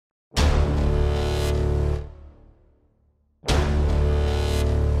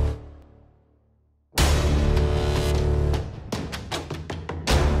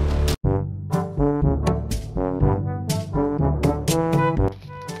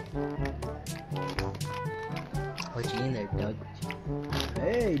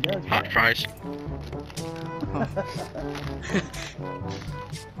fries.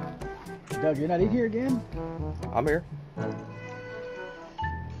 Doug, you're not in here again? I'm here.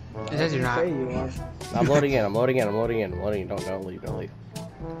 It says you're not. Say you are. I'm loading in. I'm loading in. I'm loading in. I'm loading in. Don't leave. Don't leave.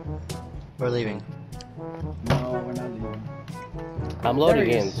 We're leaving. No, we're not leaving. I'm loading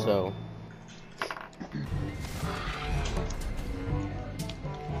There he in, is. so.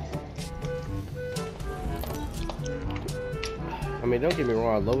 I mean, don't get me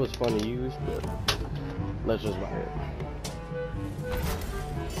wrong. Low is fun to use, but let's just buy it.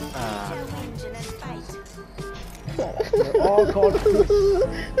 They're all called Chris.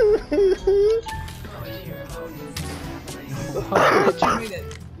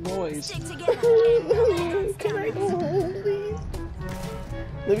 Noise. Can I go home, please?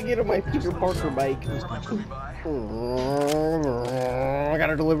 Let me get on my Peter Parker bike. I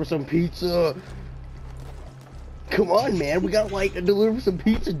gotta deliver some pizza. Come on, man. We gotta like deliver some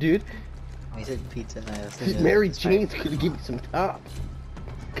pizza, dude. I said pizza. Mary Jane's gonna give me some top.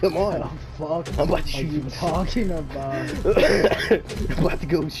 Come on. Oh, fuck. I'm about to What shoot are you talking about? I'm about to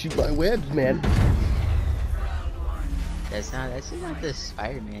go shoot my webs, man. That's not the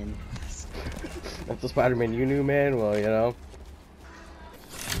Spider-Man. That's the Spider-Man you knew, man. Well, you know.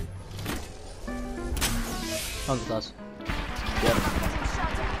 Comes with us. Yep.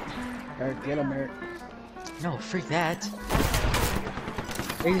 Eric, get him, Eric. No, freak that.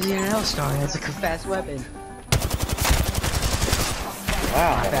 They're using an L-Star. That's a fast weapon.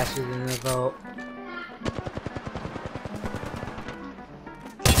 Wow. Faster than a boat.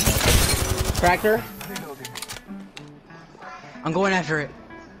 Tractor? I'm going after it.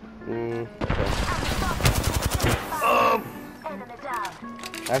 Okay.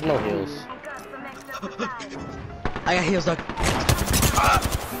 I have no heals. I got heals, Doug.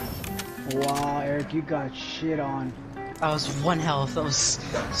 Wow, Eric, you got shit on. I was 1 health. That was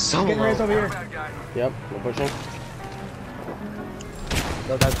so Get raised low. over here. Yep, we're pushing.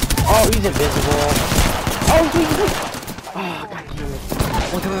 Go, Doug. Oh, he's invisible. Oh, he's invisible. Oh, god damn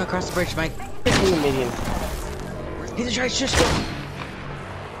it. One coming across the bridge, Mike. He's a minion. He's a giant shit.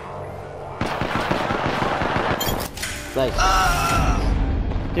 Nice.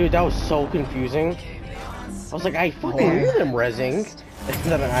 Dude, that was so confusing. I was like, I fucking knew them rezzing. And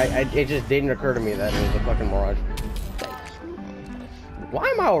then it just didn't occur to me that it was a fucking Mirage. Why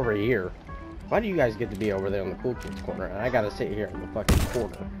am I over here? Why do you guys get to be over there in the cool kids corner and I gotta sit here in the fucking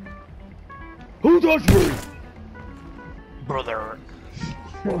corner? Who touched me? Brother.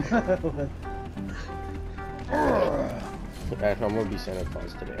 Actually, I'm gonna be Santa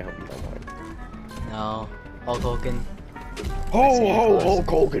Claus today. I hope you don't mind. No. Hulk Hogan. Hulk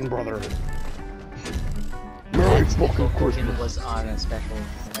Hogan, brother. Merry fucking Hogan Christmas. was on a special,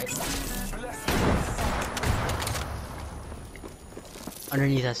 right?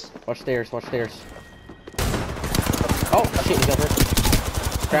 Underneath us. Watch stairs, watch stairs. Oh, shit, he's over.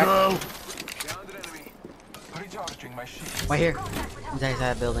 Crack. Right here. Inside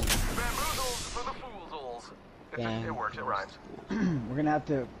that building. Bang. It works, it rhymes. We're gonna have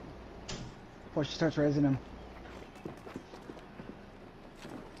to push starts raising him.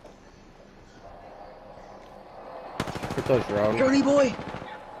 Put those drones. Dirty boy!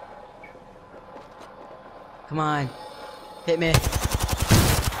 Come on. Hit me.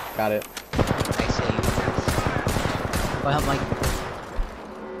 Got it. I saved. Oh, help Mike.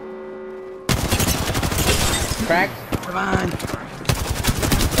 Cracked. Come on.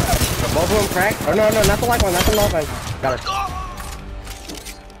 Both of them cracked. Oh, no, not the light one, not the light one. Got her.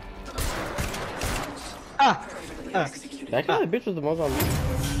 That kind of bitch was the most on me.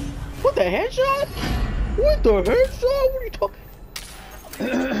 What the headshot? What the headshot? What are you talking?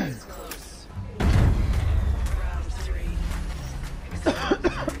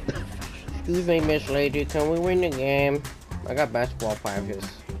 Excuse me, Miss Lady, can we win the game? I got basketball practice.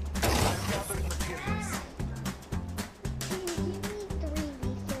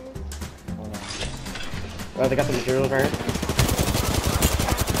 Oh, they got the materials right here.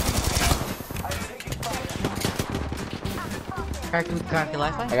 Crack your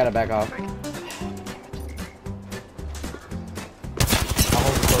lifeline? I gotta back off. I'll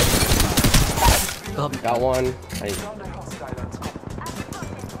hold the close. Got one.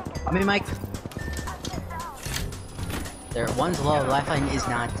 I'm in, Mike. There, one's low. Lifeline is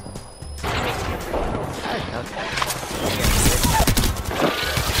not.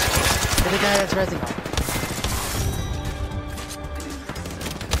 There's a guy that's resing.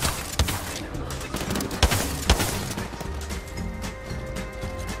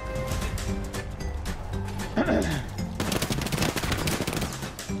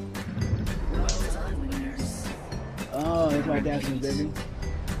 Oh, there's my dancing, baby.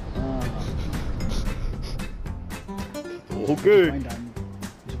 Okay. Did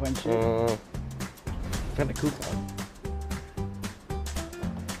you find shit? Got a coupon.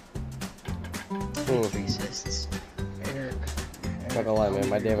 Three assists. Eric. Not gonna lie, man,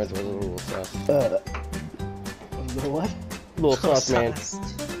 my damage was a little sus. A little what? Little sus, man.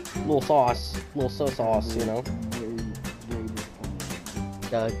 Little sauce. Little sauce, you know?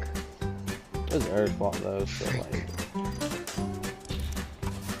 Doug. It was Eric's fault, though, so like...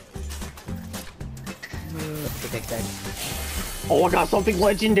 Protect that. Oh, I got something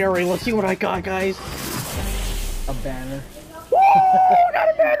legendary. Let's see what I got, guys. A banner. Woo! Got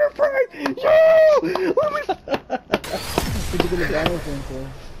a banner, Frank! Yo! What'd you get a banner thing for?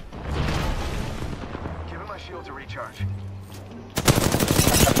 Give him my shield to recharge.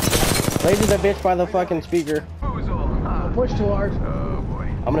 Laser that bitch by the fucking speaker. Boozle. Don't push too hard. Oh boy.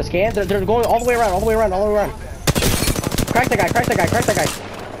 I'm gonna scan. They're going all the way around, all the way around, all the way around. Crack that guy, crack that guy, crack that guy.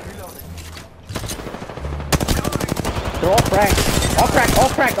 They're all cracked. All cracked, all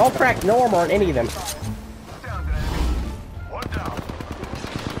cracked, all cracked. No armor on any of them. Down to enemy. One down.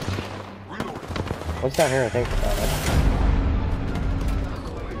 Reloading. One's down here, I think.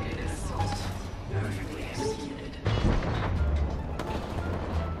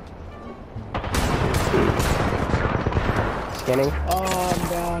 Scanning. Oh, I'm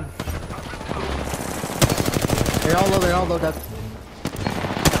down. They're all low, Doug.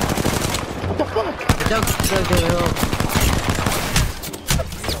 What the fuck? Doug.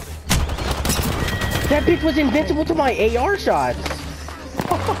 That bitch was invincible to my AR shots.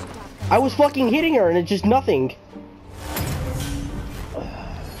 I was fucking hitting her and it's just nothing.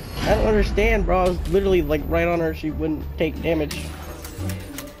 I don't understand, bro. I was literally like right on her. She wouldn't take damage.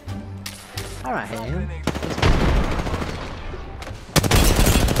 Alright, man.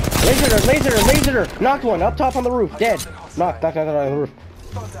 Lasered her. Knocked one up top on the roof. Dead. Knocked on the roof.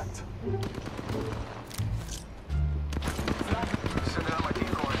 Contact. Sending out my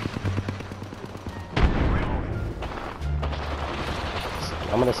decoy.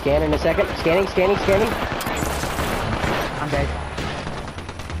 I'm gonna scan in a second. Scanning. I'm dead.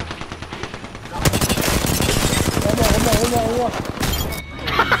 One more.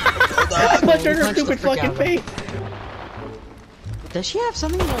 I punched her in her Punch the stupid frick fucking out of her. face. Does she have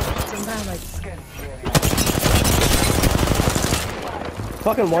something like some kind of like?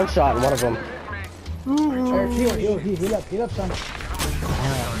 Fucking one shot in one of them. Eric, heal up, son.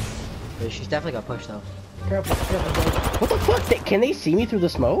 Yeah, she's definitely got pushed though. Careful, bro. What the fuck? Can they see me through the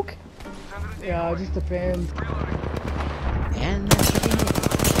smoke? Yeah, it just depends. And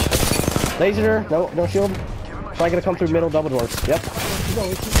Lasered her. No shield. Probably gonna come through middle double doors. Yep.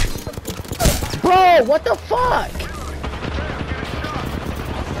 Bro, what the fuck?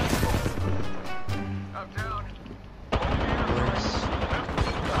 I'm down.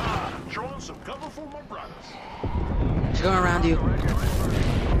 Drawing some cover for my brothers. she's going around you.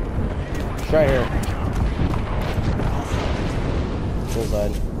 It's right here. Bullseye.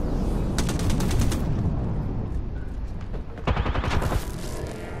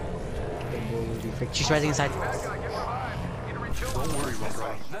 She's rising inside. Don't worry, my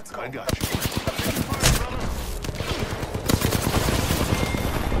brother. I got you.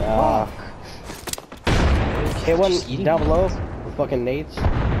 Hit one Just eating down nades. below with fucking nades.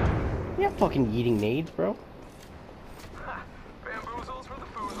 Yeah, fucking eating nades, bro. Bamboozles for the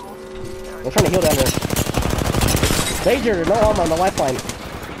foozles. I'm trying to heal down there. Laser, no armor on the lifeline.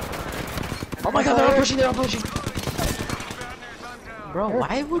 Oh my god, they're all pushing, Bro,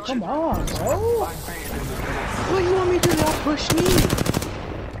 why would you? Come on, bro. Why do you want me to not push me?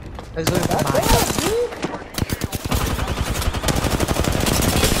 Let's go Back behind. up, dude.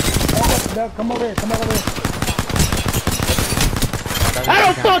 Come over here. I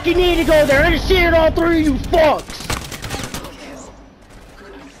don't fucking need to go there. I just shared all three of you fucks.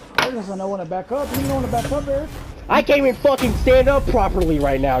 I just don't want to back up. You don't want to back up, Eric. I can't even fucking stand up properly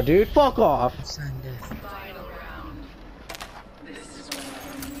right now, dude. Fuck off.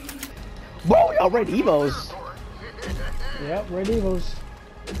 Whoa, y'all red Evos. Yep, red Evos.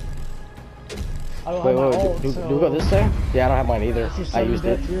 I don't Wait, have my ult, do we so go this way? Yeah, I don't have mine either. it's just I sudden used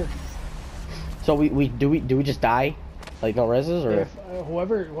it. death here. So we just die? Like no reses or? If,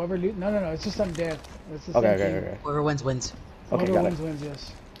 whoever no, it's just sudden death. It's the Okay, same okay, thing. okay. Whoever wins, wins. Okay, Whoever got it. wins,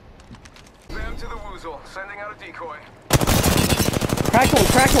 yes. Bam to the woozle. Sending out a decoy.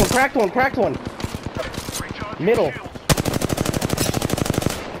 Cracked one. Middle.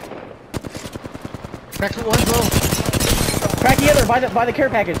 Crack one, bro. Crack the other by the care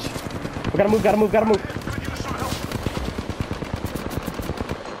package. We gotta move.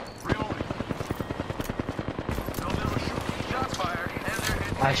 Shots fired, and they're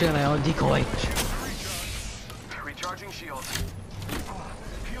hit. I should have my own decoy. Recharging shields.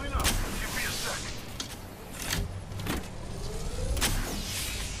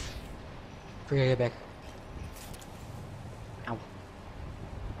 Get back. Ow.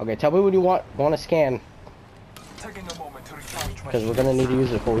 Okay, tell me what you want to scan. Taking a moment to recharge my Because we're gonna need to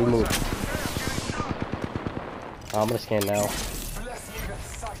use it before we move. I'm gonna scan now. blessing at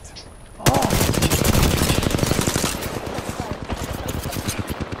sight.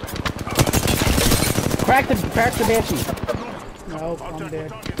 Crack the Banshee. Nope, I'll I'm take dead. the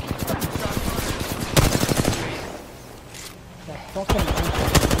target. That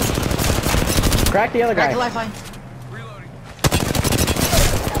fucking Crack the other Crack the guy. lifeline. Reloading.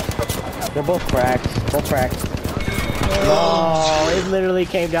 They're both cracked. Both cracked. Oh, it literally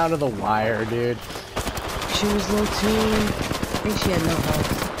came down to the wire, dude. She was low too. I think she had no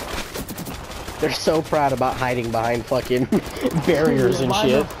health. They're so proud about hiding behind fucking barriers and Mine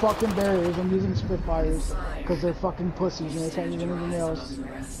shit. are fucking barriers. I'm using Spitfires because they're fucking pussies and they can't use anything else.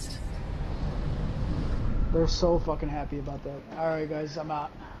 They're so fucking happy about that. Alright guys, I'm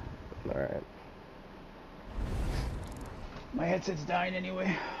out. Alright. My headset's dying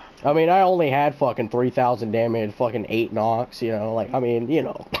anyway. I mean, I only had fucking 3,000 damage, fucking 8 knocks, you know, like, I mean, you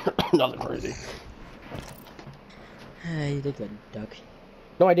know, nothing crazy. You did good, Doug.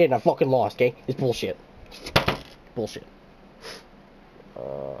 No, I didn't. I fucking lost, okay? It's bullshit. Bullshit.